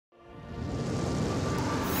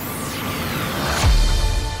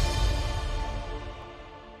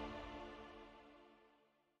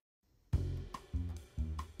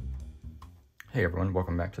Hey everyone,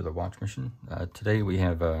 welcome back to the Watch Mission. Today we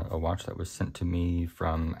have a watch that was sent to me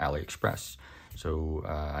from AliExpress. So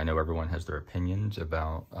I know everyone has their opinions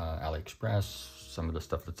about AliExpress, some of the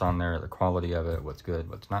stuff that's on there, the quality of it, what's good,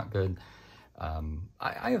 what's not good.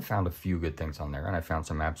 I have found a few good things on there, and I found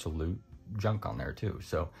some absolute junk on there too.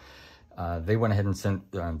 So they went ahead and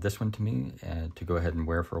sent this one to me to go ahead and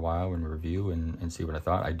wear for a while and review and see what I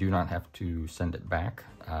thought. I do not have to send it back,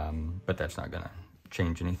 but that's not gonna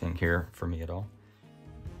change anything here for me at all.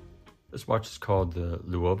 This watch is called the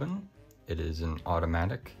Luobin. It is an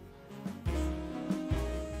automatic.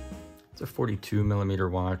 It's a 42mm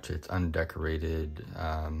watch. It's undecorated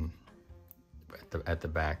at the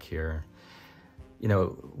back here. You know,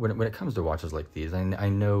 when it comes to watches like these, I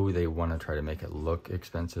know they want to try to make it look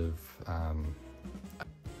expensive.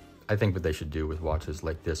 I think what they should do with watches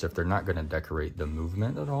like this, if they're not going to decorate the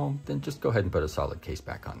movement at all, then just go ahead and put a solid case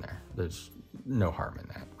back on there. There's no harm in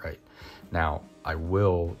that, right? Now, I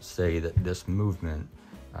will say that this movement,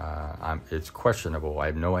 it's questionable. I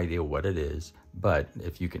have no idea what it is, but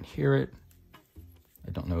if you can hear it,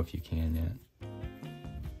 I don't know if you can yet.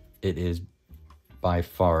 It is by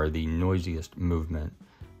far the noisiest movement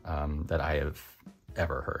that I have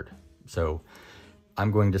ever heard. So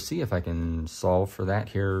I'm going to see if I can solve for that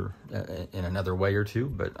here in another way or two,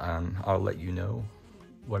 but I'll let you know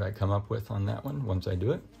what I come up with on that one once I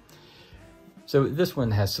do it. So this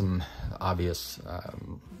one has some obvious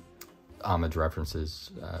Homage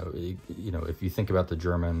references. You know, if you think about the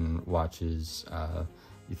German watches,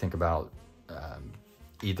 you think about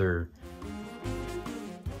either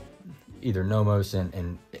Nomos,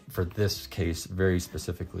 and for this case, very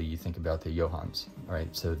specifically, you think about the Junghans,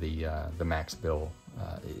 right? So the Max Bill,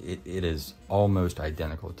 it is almost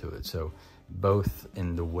identical to it. So both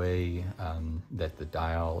in the way that the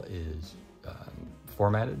dial is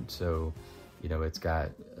formatted. So, you know, it's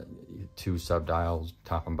got two sub-dials,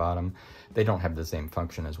 top and bottom. They don't have the same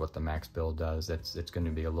function as what the Max Bill does. It's going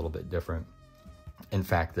to be a little bit different. In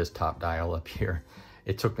fact, this top dial up here,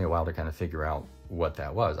 it took me a while to kind of figure out what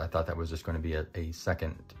that was. I thought that was just going to be a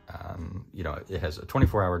second, you know, it has a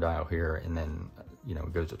 24-hour dial here, and then, you know,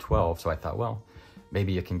 it goes to 12. So I thought, well,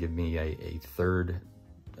 maybe it can give me a third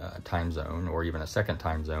time zone, or even a second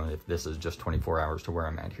time zone if this is just 24 hours to where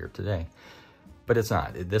I'm at here today. But it's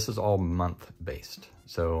not. This is all month based.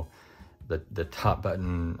 So the top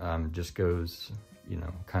button just goes, you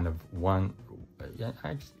know, kind of one,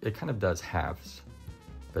 it kind of does halves,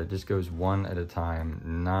 but it just goes one at a time.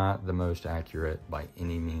 Not the most accurate by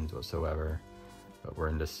any means whatsoever, but we're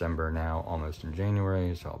in December now, almost in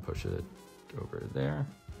January, so I'll push it over there.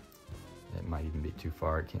 It might even be too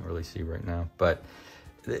far, I can't really see right now, but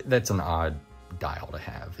that's an odd dial to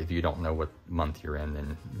have. If you don't know what month you're in,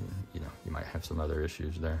 then, you know, you might have some other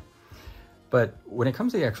issues there. But when it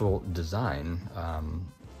comes to the actual design,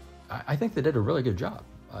 I think they did a really good job.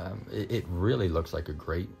 It really looks like a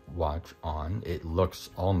great watch on. It looks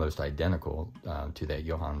almost identical to that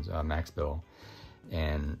Junghan's Max Bill.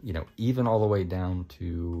 And, you know, even all the way down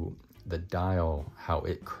to the dial, how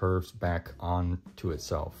it curves back onto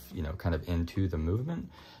itself, you know, kind of into the movement.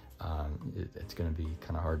 It's going to be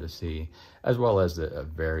kind of hard to see, as well as a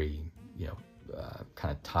very, you know,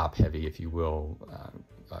 kind of top heavy, if you will,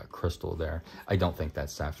 crystal there. I don't think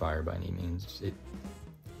that's sapphire by any means.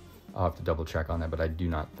 I'll have to double check on that, but I do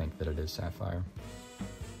not think that it is sapphire.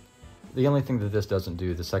 The only thing that this doesn't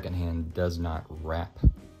do, the second hand does not wrap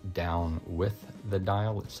down with the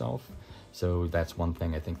dial itself. So that's one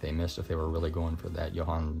thing I think they missed if they were really going for that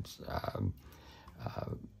Junghan's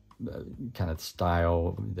kind of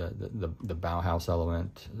style, the Bauhaus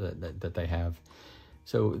element that they have.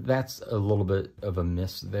 So that's a little bit of a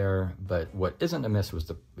miss there, but what isn't a miss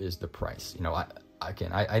is the price. You know, I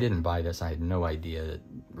didn't buy this. I had no idea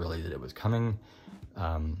really that it was coming.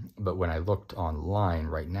 But when I looked online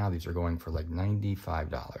right now, these are going for like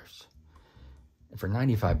 $95. And for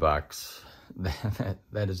 95 bucks,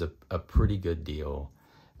 that is a pretty good deal.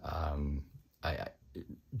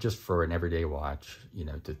 Just for an everyday watch, you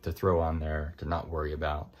know, to throw on there, to not worry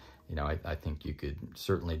about, you know, I think you could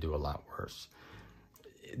certainly do a lot worse.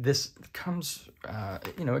 This comes,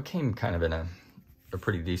 you know, it came kind of in a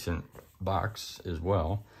pretty decent box as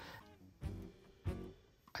well.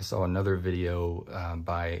 I saw another video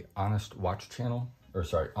by Honest Watch Channel, or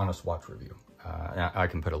sorry, Honest Watch Review. I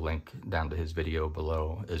can put a link down to his video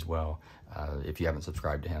below as well. If you haven't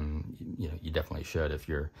subscribed to him, you know, you definitely should. If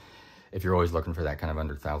you're always looking for that kind of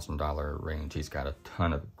under $1,000 range, he's got a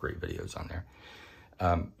ton of great videos on there.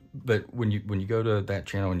 But when you go to that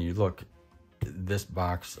channel and you look, this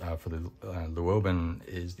box for the Luobin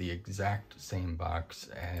is the exact same box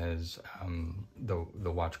as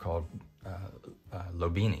the watch called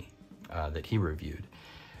Luobin that he reviewed.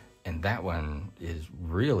 And that one is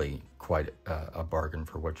really quite a bargain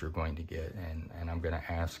for what you're going to get. And I'm going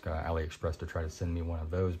to ask AliExpress to try to send me one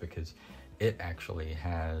of those, because it actually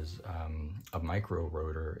has a micro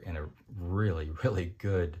rotor and a really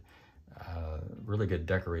good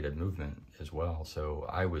decorated movement as well. So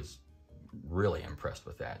I was really impressed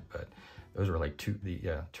with that. But those were like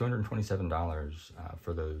 $227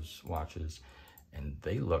 for those watches, and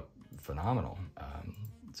they look phenomenal.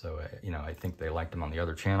 So, you know, I think they liked them on the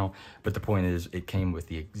other channel, but the point is it came with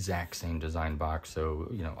the exact same design box. So,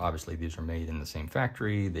 you know, obviously these are made in the same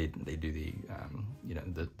factory. They do the, you know,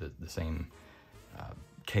 the same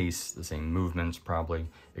case, the same movements probably,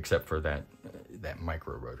 except for that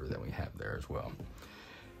micro rotor that we have there as well.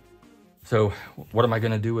 So what am I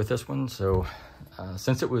going to do with this one? So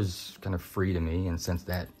since it was kind of free to me, and since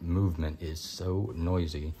that movement is so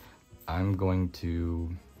noisy, I'm going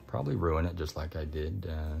to probably ruin it just like I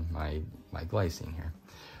did my glycine here,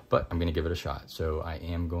 but I'm going to give it a shot. So I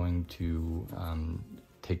am going to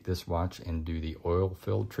take this watch and do the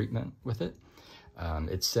oil-filled treatment with it.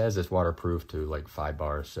 It says it's waterproof to like 5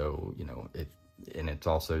 bars, so you know and it's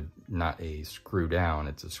also not a screw down,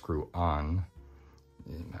 it's a screw on.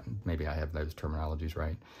 Maybe I have those terminologies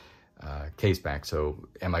right. Case back. So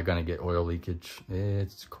am I going to get oil leakage?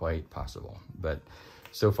 It's quite possible, but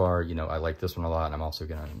so far, you know, I like this one a lot. And I'm also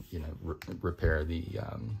going to, you know, repair the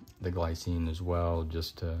glycine as well,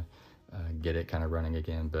 just to get it kind of running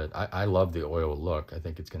again. But I love the oil look. I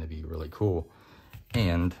think it's going to be really cool.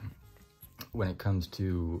 And when it comes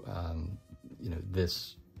to, you know,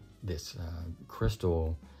 this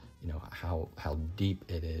crystal, you know, how deep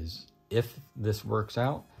it is, if this works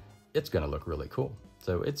out, it's going to look really cool.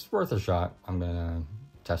 So it's worth a shot. I'm going to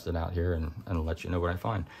test it out here and let you know what I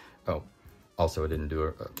find. Oh, also I didn't do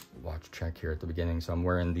a watch check here at the beginning. So I'm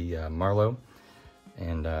wearing the Marlowe,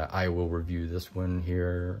 and I will review this one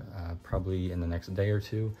here probably in the next day or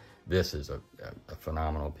two. This is a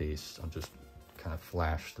phenomenal piece. I'll just kind of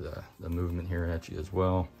flash the movement here at you as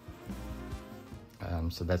well.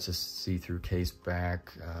 So that's a see-through case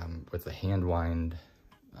back with the hand wind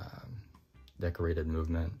decorated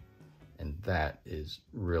movement, and that is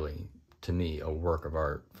really, to me, a work of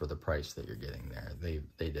art for the price that you're getting there.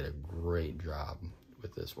 They did a great job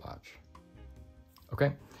with this watch.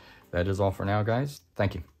 Okay, that is all for now, guys.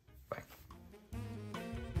 Thank you.